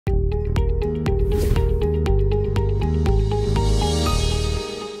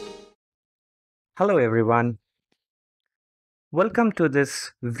Hello everyone. Welcome to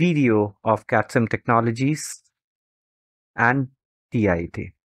this video of CADCIM Technologies and TIT.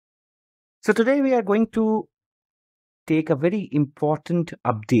 So today we are going to take a very important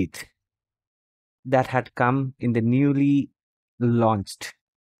update that had come in the newly launched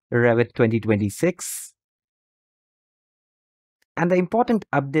Revit 2026. And the important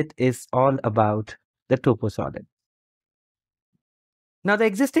update is all about the Toposolid. Now, the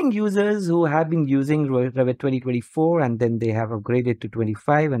existing users who have been using Revit 2024 and then they have upgraded to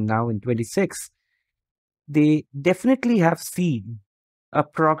 25 and now in 26, they definitely have seen a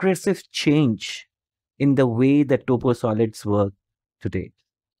progressive change in the way that Toposolids work today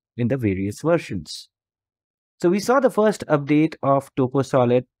in the various versions. So we saw the first update of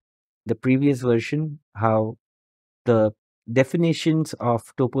Toposolid, the previous version, how the definitions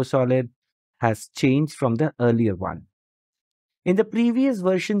of Toposolid has changed from the earlier one. In the previous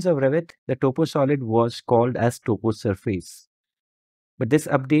versions of Revit, the Toposolid was called as Toposurface. But this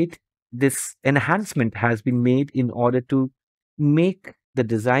update, this enhancement has been made in order to make the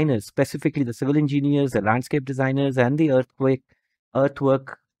designers, specifically the civil engineers, the landscape designers, and the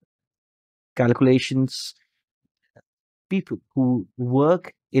earthwork calculations people who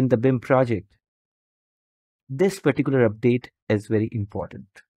work in the BIM project. This particular update is very important.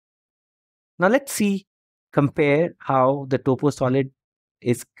 Now let's compare how the Toposolid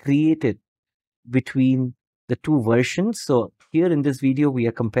is created between the two versions. So here in this video, we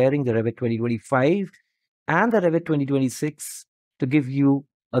are comparing the Revit 2025 and the Revit 2026 to give you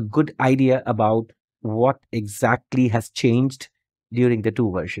a good idea about what exactly has changed during the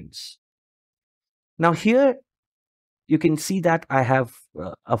two versions. Now here you can see that I have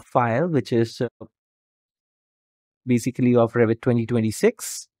a file which is basically of Revit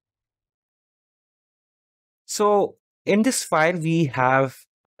 2026. So in this file, we have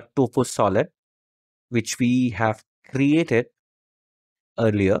a Toposolid, which we have created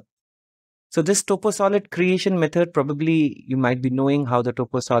earlier. So this Toposolid creation method, probably you might be knowing how the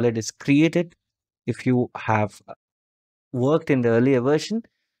Toposolid is created. If you have worked in the earlier version,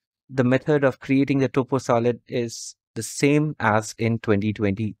 the method of creating the Toposolid is the same as in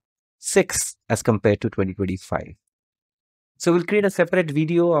 2026 as compared to 2025. So we'll create a separate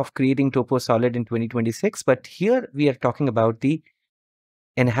video of creating Toposolid in 2026, but here we are talking about the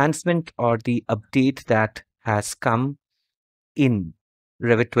enhancement or the update that has come in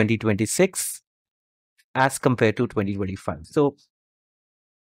Revit 2026 as compared to 2025. So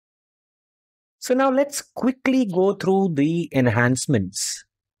now let's quickly go through the enhancements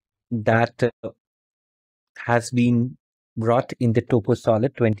that has been brought in the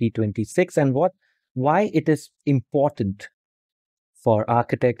Toposolid 2026 and why it is important for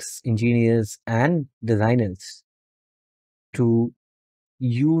architects, engineers, and designers to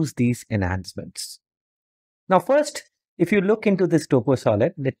use these enhancements. Now, first, if you look into this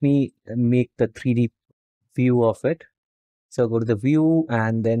Toposolid, let me make the 3D view of it. So go to the view,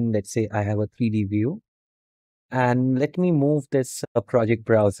 and then let's say I have a 3D view. And let me move this project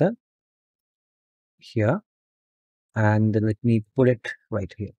browser here. And let me put it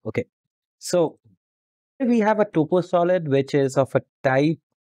right here. Okay. So we have a Toposolid, which is of a type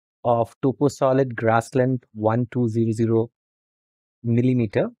of Toposolid grassland 1200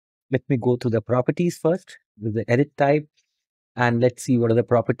 millimeter. Let me go to the properties first with the edit type. And let's see what are the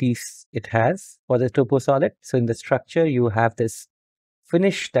properties it has for the Toposolid. So in the structure, you have this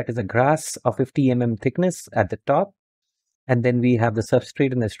finish that is a grass of 50 mm thickness at the top. And then we have the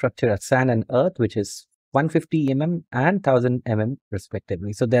substrate and the structure of sand and earth, which is 150 mm and 1000 mm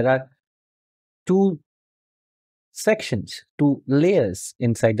respectively. So there are two sections, two layers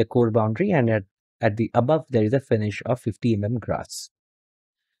inside the core boundary, and at the above there is a finish of 50 mm grass.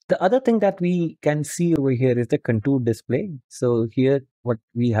 The other thing that we can see over here is the contour display. So here what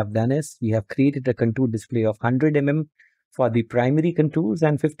we have done is we have created a contour display of 100 mm for the primary contours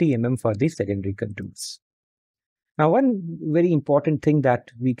and 50 mm for the secondary contours. Now, one very important thing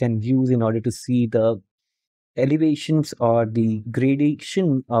that we can use in order to see the elevations or the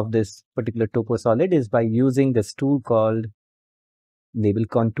gradation of this particular Toposolid is by using this tool called label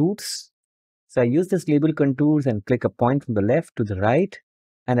contours. So I use this label contours and click a point from the left to the right,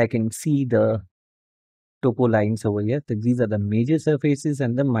 and I can see the topo lines over here. So these are the major surfaces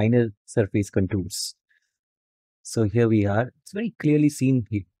and the minor surface contours. So here we are. It's very clearly seen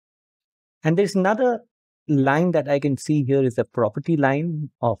here. And there's another line that I can see here is the property line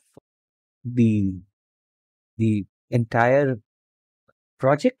of the entire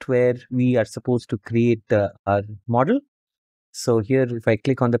project where we are supposed to create our model. So here, if I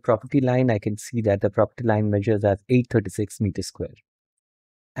click on the property line, I can see that the property line measures as 836 meters square.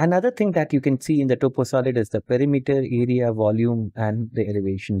 Another thing that you can see in the Toposolid is the perimeter, area, volume, and the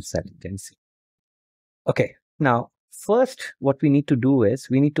elevation cell intensity. Okay, now first what we need to do is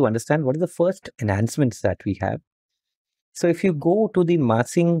we need to understand what are the first enhancements that we have. So if you go to the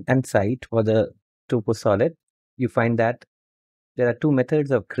massing and site for the Toposolid, you find that there are two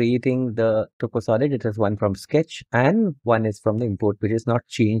methods of creating the Toposolid. It is one from sketch and one is from the import, which is not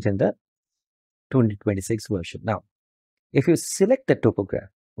changed in the 2026 version. Now, if you select the topograph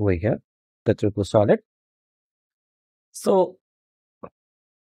over here, the Toposolid, so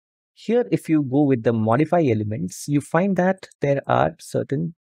here if you go with the modify elements, you find that there are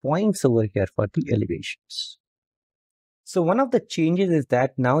certain points over here for the elevations. So one of the changes is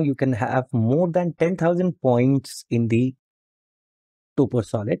that now you can have more than 10,000 points in the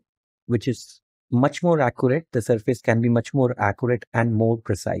Toposolid, which is much more accurate. The surface can be much more accurate and more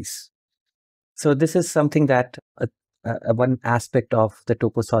precise. So this is something that one aspect of the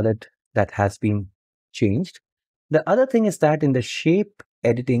Toposolid that has been changed. The other thing is that in the shape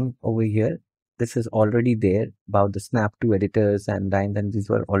editing over here, this is already there about the snap to editors and then these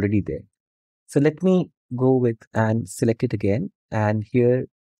were already there. So let me go with and select it again. And here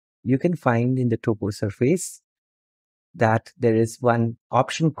you can find in the topo surface that there is one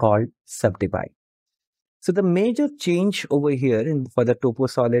option called subdivide. So the major change over here for the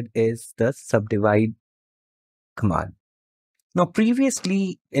Toposolid is the subdivide command. Now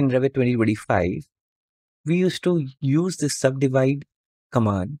previously in Revit 2025, we used to use this subdivide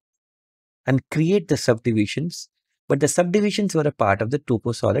command and create the subdivisions, but the subdivisions were a part of the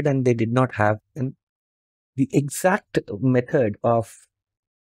Toposolid and they did not have the exact method of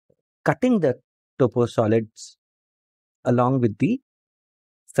cutting the Toposolids along with the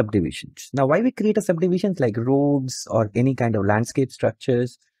subdivisions. Now, why we create a subdivisions like roads or any kind of landscape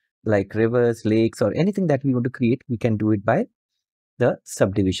structures like rivers, lakes, or anything that we want to create, we can do it by the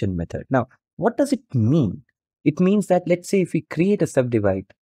subdivision method. Now, what does it mean? It means that let's say if we create a subdivide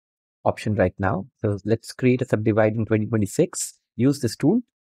option right now, so let's create a subdivide in 2026, use this tool,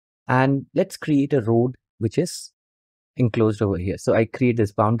 and let's create a road which is enclosed over here. So I create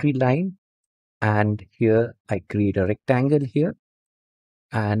this boundary line and here I create a rectangle here.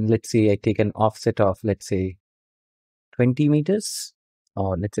 And let's say I take an offset of, let's say 20 meters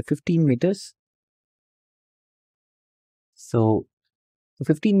or let's say 15 meters. So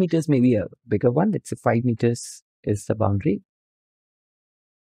 15 meters may be a bigger one. Let's say 5 meters is the boundary.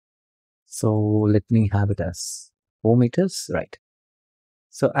 So let me have it as 4 meters, right?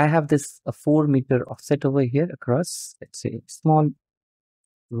 So I have this a 4-meter offset over here across, let's say small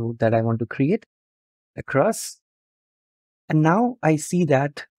road that I want to create across. And now I see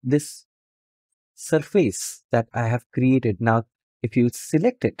that this surface that I have created, now if you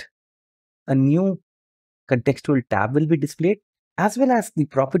select it, a new contextual tab will be displayed as well as the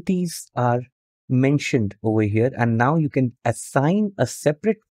properties are mentioned over here. And now you can assign a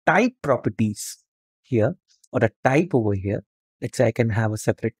separate type properties here or a type over here. Let's say I can have a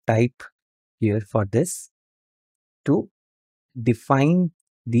separate type here for this to define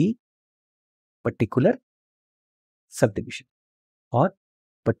the particular subdivision or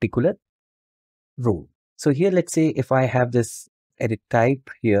particular row. So here, let's say if I have this edit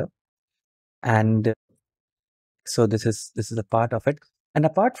type here, and so this is a part of it. And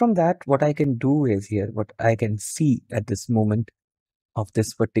apart from that, what I can do is here, what I can see at this moment of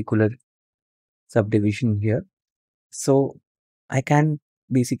this particular subdivision here. So I can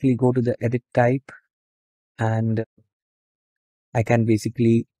basically go to the edit type and I can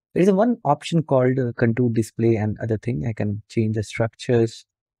basically, there is one option called contour display and other thing. I can change the structures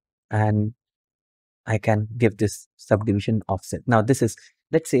and I can give this subdivision offset. Now this is,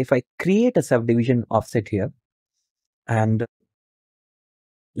 let's say if I create a subdivision offset here and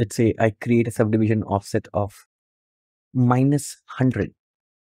let's say I create a subdivision offset of -100.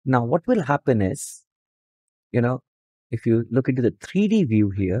 Now what will happen is, if you look into the 3D view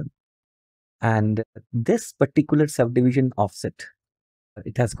here and this particular subdivision offset,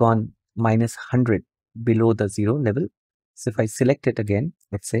 it has gone -100 below the 0 level. So if I select it again,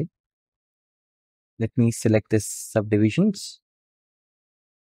 let's say, let me select this subdivisions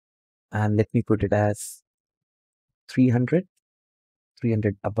and let me put it as 300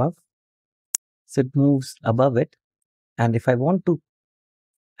 above. So it moves above it. And if I want to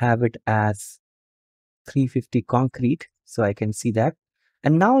have it as 350 concrete, so I can see that.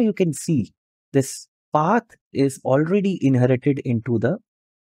 And now you can see this path is already inherited into the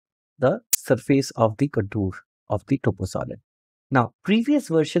surface of the contour of the Toposolid. Now, previous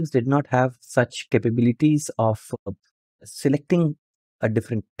versions did not have such capabilities of selecting a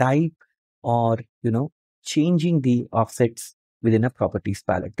different type or, changing the offsets within a properties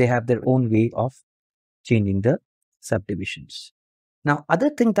palette. They have their own way of changing the subdivisions. Now, other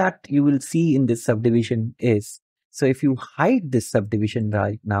thing that you will see in this subdivision is, so if you hide this subdivision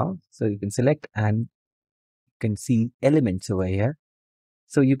right now, so you can select and you can see elements over here.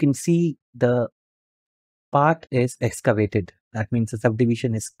 So you can see the part is excavated. That means the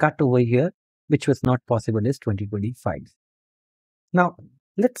subdivision is cut over here, which was not possible in 2025. Now,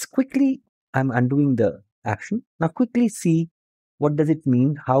 let's quickly, I'm undoing the action. Now, quickly see what does it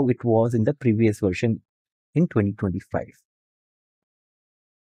mean, how it was in the previous version in 2025.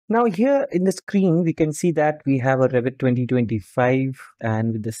 Now, here in the screen, we can see that we have a Revit 2025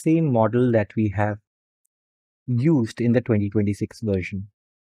 and with the same model that we have used in the 2026 version.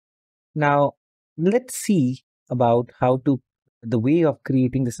 Now, let's see about how to, the way of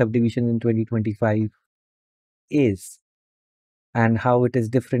creating the subdivision in 2025 is and how it is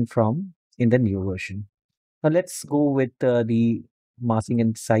different from in the new version. Now, let's go with the masking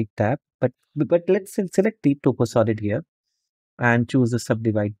and site tab, but let's select the Toposolid here and choose the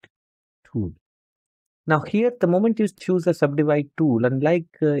subdivide tool. Now here, the moment you choose the subdivide tool, unlike,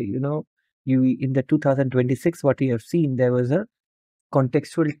 you in the 2026, what we have seen, there was a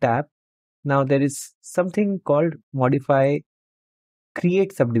contextual tab. Now there is something called modify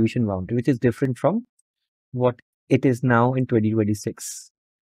create subdivision boundary, which is different from what it is now in 2026.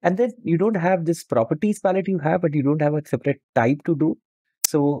 And then you don't have this properties palette you have, but you don't have a separate type to do.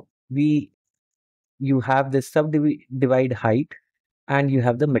 So you have this subdivide height and you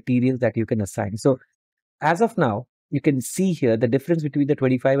have the materials that you can assign. So as of now, you can see here the difference between the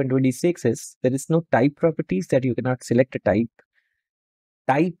 25 and 26 is there is no type properties, that you cannot select a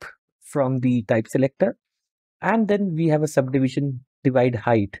type from the type selector. And then we have a subdivision divide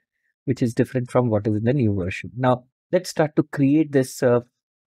height, which is different from what is in the new version. Now, let's start to create this.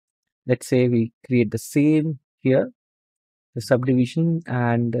 Let's say we create the same here, the subdivision,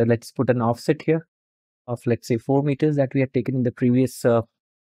 and let's put an offset here of, let's say, 4 meters that we had taken in the previous, in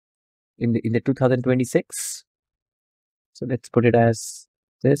the 2026. So let's put it as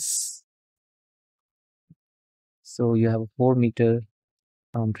this. So you have a 4 meter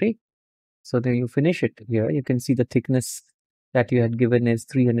boundary. So then you finish it here. You can see the thickness that you had given is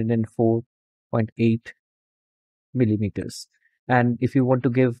 304.8 millimeters. And if you want to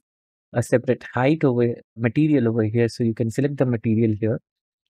give a separate height over material over here, so you can select the material here,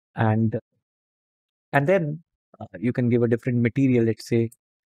 and then you can give a different material. Let's say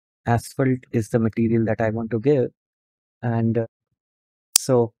asphalt is the material that I want to give, and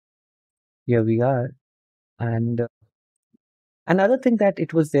so here we are. And another thing that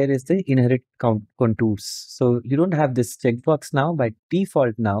it was there is the inherit contours. So you don't have this checkbox now. By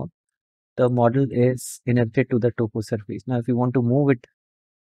default now, the model is inherited to the topo surface. Now, if you want to move it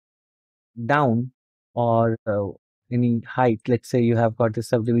down or any height, let's say you have got the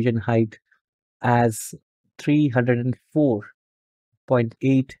subdivision height as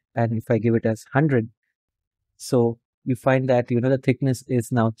 304.8, and if I give it as 100, so you find that, the thickness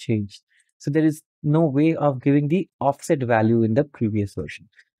is now changed. So there is no way of giving the offset value in the previous version.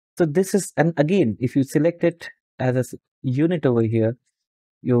 So this is, and again, if you select it as a unit over here,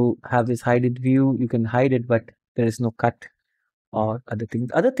 you have this hide view, you can hide it, but there is no cut or other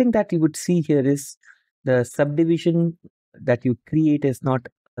things. Other thing that you would see here is the subdivision that you create is not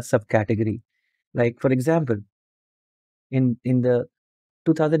a subcategory. Like, for example, in the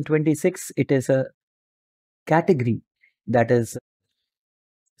 2026, it is a category that is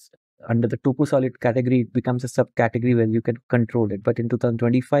under the Toposolid category. It becomes a subcategory where you can control it. But in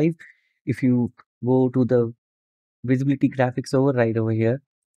 2025, if you go to the visibility graphics override over here,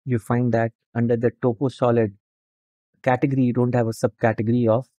 you find that under the Toposolid category, you don't have a subcategory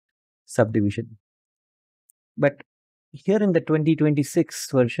of subdivision. But here in the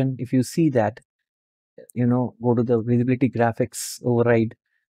 2026 version, if you see that, go to the visibility graphics override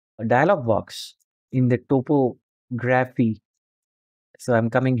dialog box in the topography. So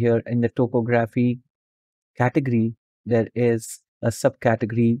I'm coming here in the topography category. There is a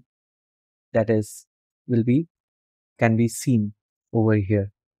subcategory that can be seen over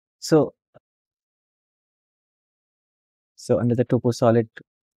here. So under the Toposolid,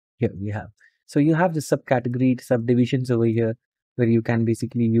 here we have. So you have the subcategory subdivisions over here where you can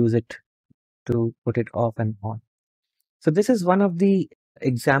basically use it to put it off and on. So this is one of the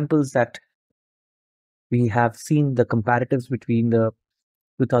examples that we have seen the comparatives between the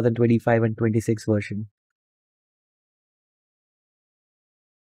 2025 and 26 version.